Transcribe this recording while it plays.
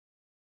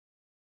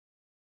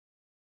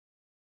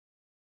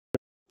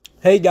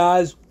Hey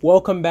guys,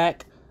 welcome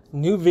back.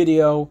 New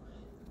video.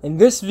 And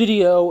this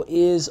video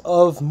is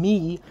of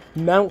me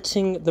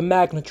mounting the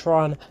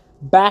magnetron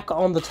back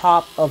on the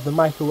top of the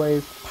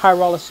microwave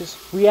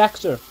pyrolysis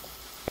reactor.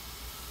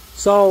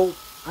 So,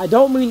 I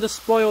don't mean to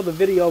spoil the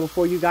video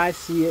before you guys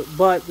see it,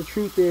 but the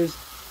truth is,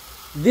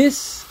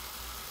 this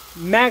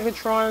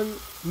magnetron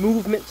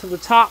movement to the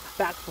top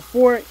back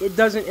before, it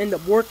doesn't end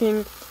up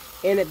working,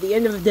 and at the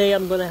end of the day,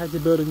 I'm going to have to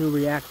build a new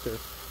reactor.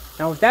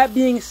 Now, with that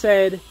being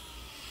said,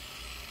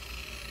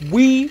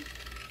 we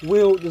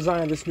will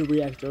design this new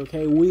reactor,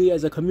 okay? We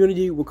as a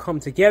community will come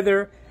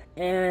together,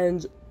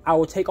 and I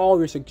will take all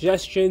your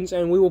suggestions,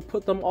 and we will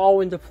put them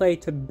all into play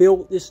to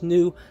build this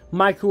new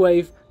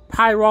microwave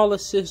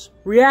pyrolysis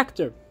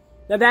reactor.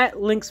 Now that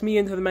links me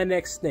into my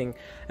next thing.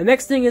 The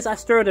next thing is I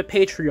started a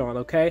Patreon,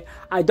 okay?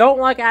 I don't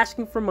like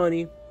asking for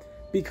money,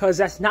 because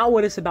that's not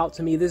what it's about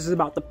to me. This is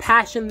about the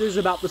passion, this is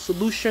about the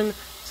solution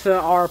to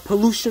our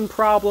pollution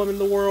problem in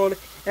the world,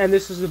 and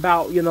this is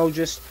about, you know,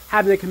 just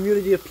having a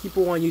community of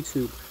people on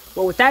YouTube.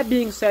 But with that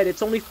being said,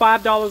 it's only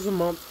 $5 a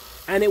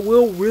month, and it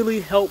will really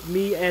help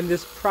me and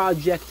this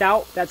project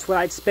out. That's what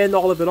I'd spend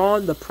all of it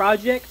on, the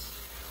project.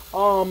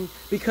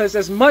 Because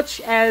as much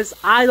as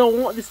I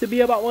don't want this to be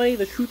about money,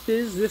 the truth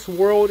is this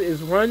world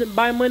is run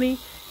by money,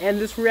 and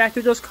this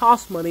reactor does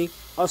cost money,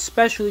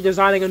 especially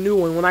designing a new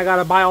one. When I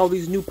gotta buy all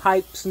these new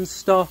pipes and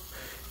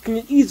stuff, it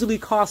can easily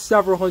cost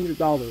several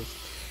 $100s.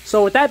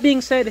 So with that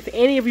being said, if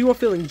any of you are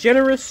feeling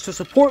generous to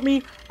support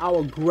me, I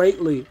will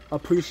greatly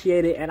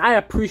appreciate it. And I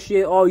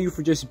appreciate all you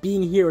for just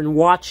being here and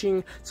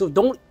watching. So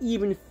don't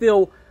even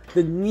feel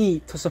the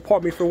need to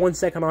support me for 1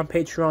 second on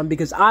Patreon,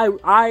 because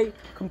I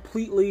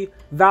completely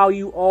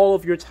value all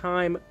of your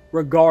time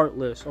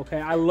regardless,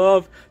 okay? I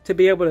love to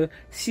be able to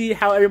see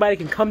how everybody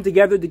can come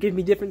together to give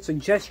me different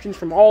suggestions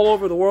from all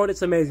over the world.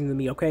 It's amazing to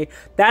me, okay?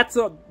 That's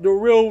the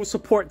real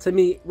support to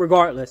me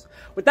regardless.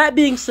 With that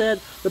being said,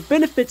 the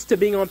benefits to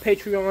being on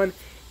Patreon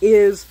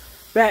is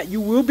that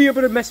you will be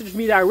able to message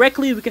me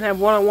directly. We can have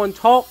one-on-one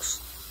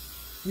talks.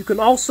 You can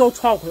also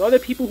talk with other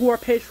people who are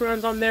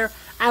Patreons on there.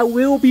 I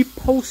will be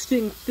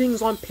posting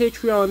things on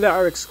Patreon that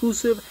are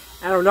exclusive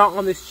and are not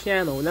on this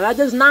channel. Now, that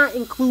does not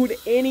include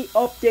any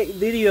update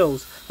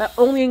videos. That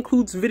only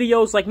includes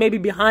videos like maybe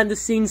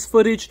behind-the-scenes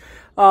footage,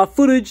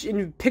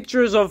 and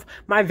pictures of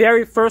my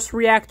very first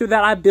reactor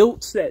that I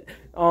built that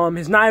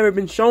has not ever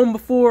been shown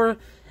before,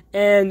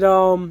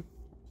 and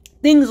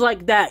things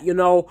like that, you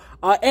know,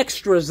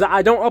 extras that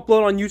I don't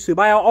upload on YouTube.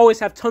 I always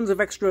have tons of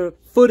extra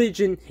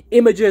footage and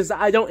images that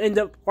I don't end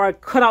up, or I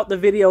cut out the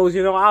videos,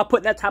 you know, I'll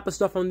put that type of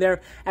stuff on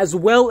there, as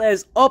well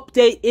as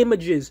update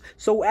images.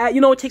 So, you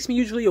know, it takes me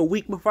usually a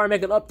week before I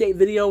make an update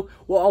video.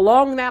 Well,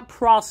 along that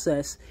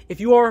process,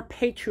 if you are a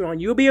Patreon,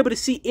 you'll be able to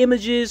see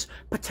images,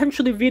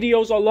 potentially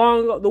videos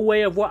along the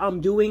way of what I'm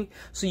doing,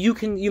 so you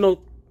can, you know,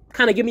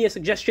 kind of give me a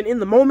suggestion in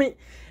the moment,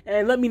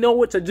 and let me know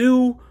what to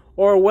do,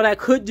 or what I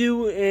could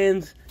do,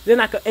 and then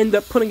I could end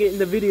up putting it in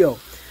the video.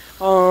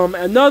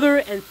 Another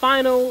and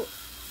final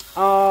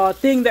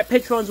thing that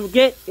Patrons will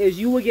get is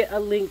you will get a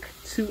link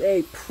to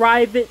a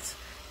private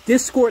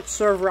Discord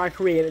server I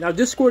created. Now,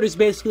 Discord is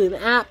basically an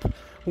app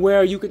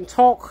where you can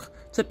talk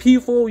to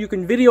people, you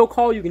can video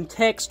call, you can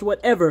text,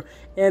 whatever.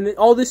 And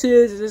all this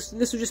is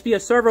this will just be a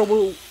server.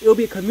 It'll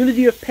be a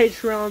community of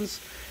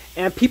Patrons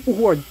and people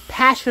who are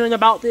passionate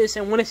about this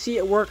and want to see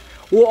it work.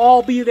 We'll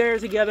all be there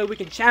together. We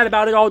can chat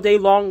about it all day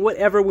long,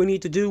 whatever we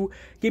need to do.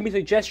 Give me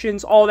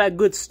suggestions, all that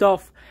good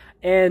stuff.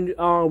 And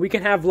we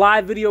can have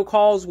live video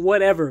calls,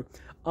 whatever,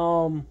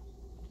 in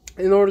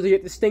order to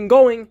get this thing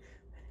going.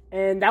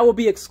 And that will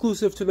be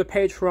exclusive to the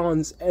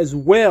Patrons as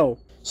well.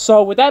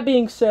 So with that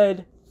being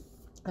said,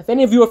 if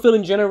any of you are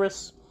feeling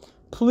generous,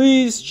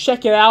 please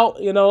check it out.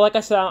 You know, like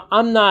I said,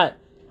 I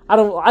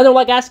don't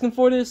like asking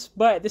for this,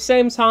 but at the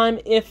same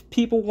time, if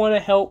people want to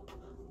help,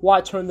 why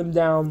turn them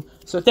down?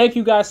 So thank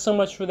you guys so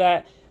much for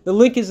that. The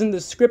link is in the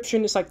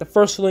description. It's like the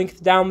first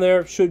link down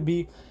there, should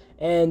be.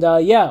 And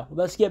yeah,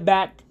 let's get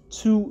back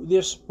to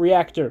this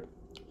reactor.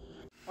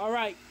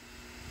 Alright,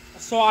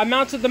 so I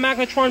mounted the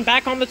magnetron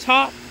back on the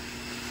top,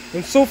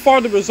 and so far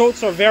the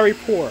results are very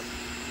poor.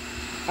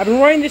 I've been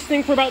running this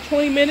thing for about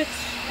 20 minutes.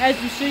 As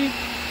you see,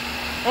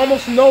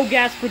 almost no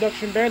gas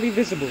production, barely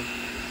visible.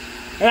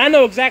 And I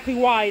know exactly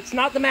why. It's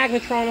not the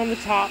magnetron on the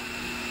top,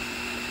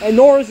 and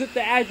nor is it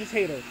the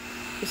agitator.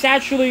 It's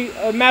actually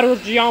a matter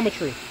of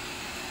geometry.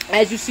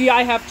 As you see,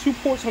 I have 2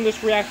 ports on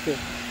this reactor.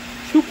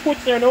 2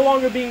 ports that are no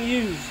longer being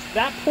used.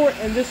 That port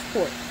and this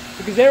port.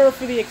 Because they were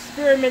for the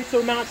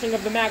experimental mounting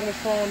of the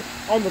magnetron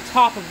on the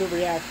top of the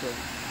reactor.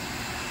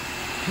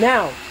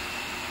 Now,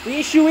 the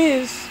issue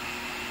is,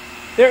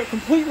 they're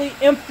completely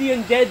empty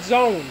and dead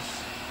zones.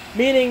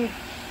 Meaning,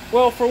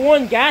 well, for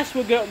one, gas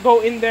will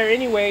go in there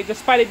anyway,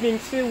 despite it being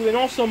sealed, and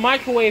also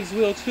microwaves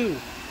will too.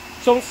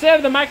 So instead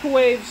of the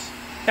microwaves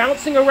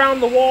bouncing around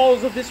the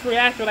walls of this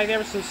reactor like they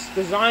were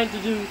designed to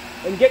do,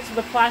 and get to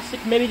the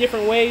plastic many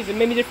different ways and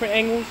many different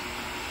angles,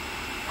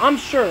 I'm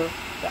sure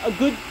that a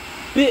good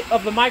bit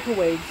of the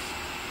microwaves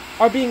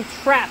are being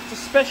trapped,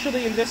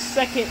 especially in this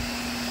second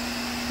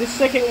this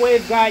second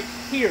wave guide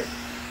here,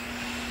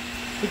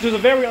 which is a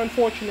very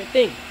unfortunate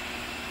thing.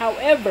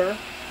 However,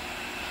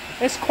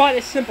 it's quite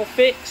a simple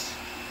fix.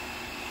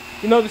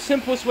 You know, the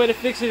simplest way to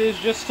fix it is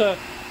just to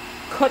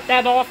cut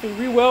that off and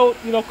re-weld,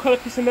 you know, cut a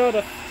piece of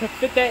metal to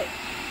fit that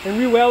and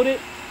re-weld it.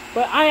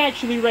 But I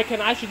actually reckon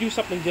I should do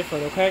something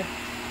different, okay?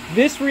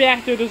 This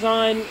reactor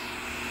design,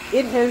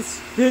 it has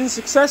been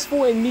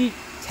successful in me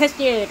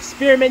testing and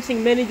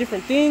experimenting many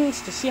different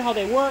things to see how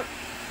they work.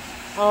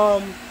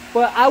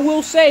 But I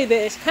will say that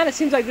it kind of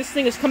seems like this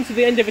thing has come to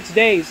the end of its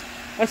days.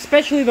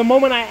 Especially the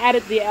moment I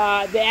added the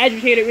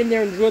agitator in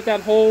there and drilled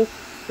that hole.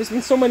 There's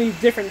been so many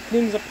different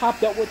things that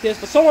popped up with this,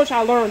 but so much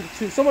I learned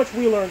too, so much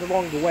we learned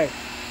along the way.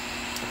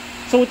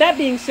 So with that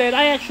being said,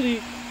 I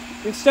actually,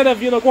 instead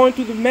of, you know, going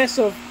through the mess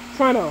of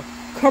trying to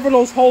cover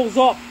those holes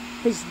up,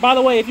 because by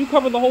the way, if you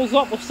cover the holes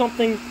up with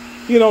something,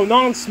 you know,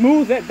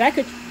 non-smooth, that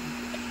could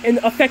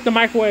affect the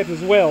microwave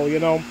as well, you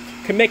know,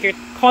 can make it,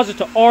 cause it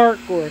to arc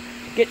or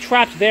get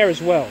trapped there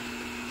as well.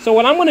 So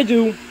what I'm going to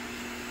do,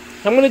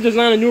 I'm going to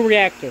design a new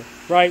reactor,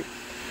 right?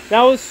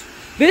 Now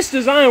this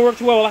design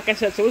worked well, like I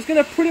said, so it's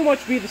going to pretty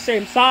much be the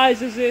same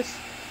size as this,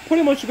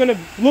 pretty much going to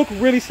look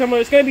really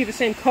similar, it's going to be the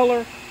same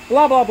color,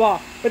 blah blah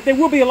blah, but there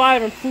will be a lot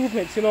of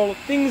improvements, you know,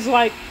 things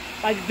like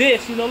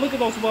this, you know, look at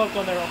those welds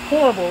on there, are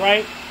horrible,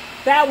 right?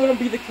 That wouldn't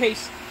be the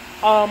case.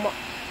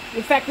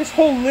 In fact, this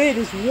whole lid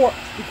is warped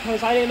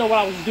because I didn't know what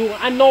I was doing.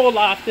 I know a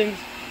lot of things,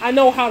 I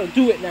know how to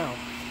do it now.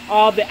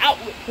 The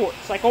outlet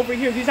ports, like over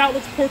here, these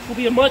outlet ports will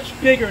be much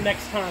bigger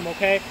next time,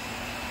 okay?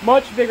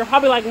 Much bigger,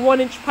 probably like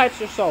 1-inch pipes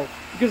or so,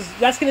 because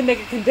that's going to make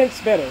it condense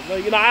better.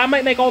 You know, I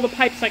might make all the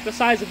pipes like the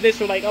size of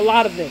this, or like a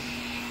lot of them.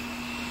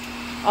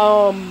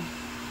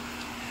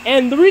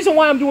 And the reason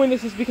why I'm doing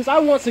this is because I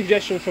want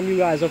suggestions from you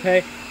guys,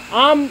 okay?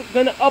 I'm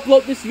going to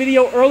upload this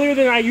video earlier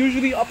than I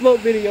usually upload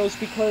videos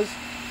because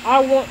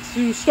I want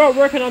to start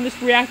working on this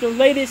reactor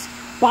latest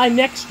by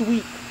next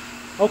week.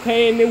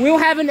 Okay, and it will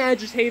have an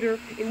agitator,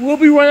 it will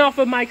be run off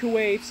of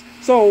microwaves,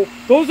 so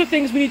those are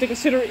things we need to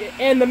consider,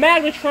 and the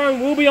magnetron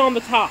will be on the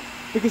top,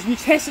 because we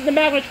tested the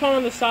magnetron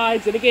on the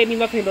sides, and it gave me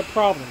nothing but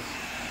problems.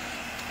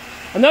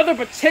 Another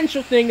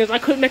potential thing is I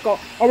could make a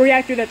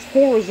reactor that's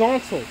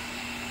horizontal,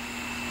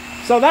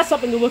 so that's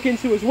something to look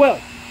into as well.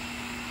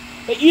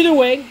 But either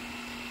way,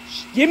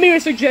 give me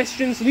your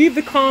suggestions, leave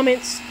the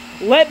comments,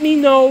 let me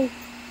know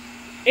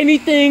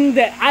anything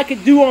that I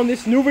could do on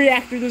this new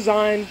reactor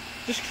design.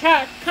 Just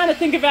kind of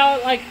think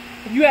about it like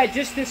if you had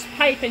just this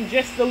pipe and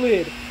just the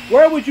lid.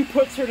 Where would you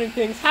put certain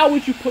things? How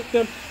would you put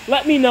them?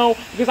 Let me know,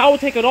 because I will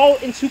take it all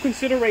into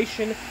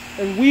consideration,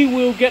 and we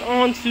will get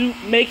on to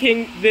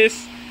making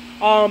this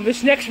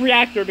this next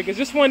reactor, because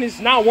this one is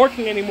not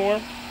working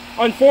anymore.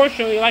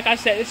 Unfortunately, like I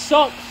said, it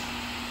sucks,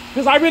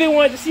 because I really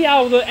wanted to see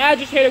how the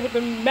agitator with the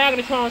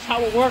magnetrons,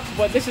 how it works,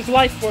 but this is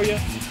life for you,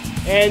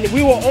 and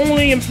we will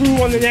only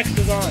improve on the next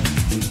design.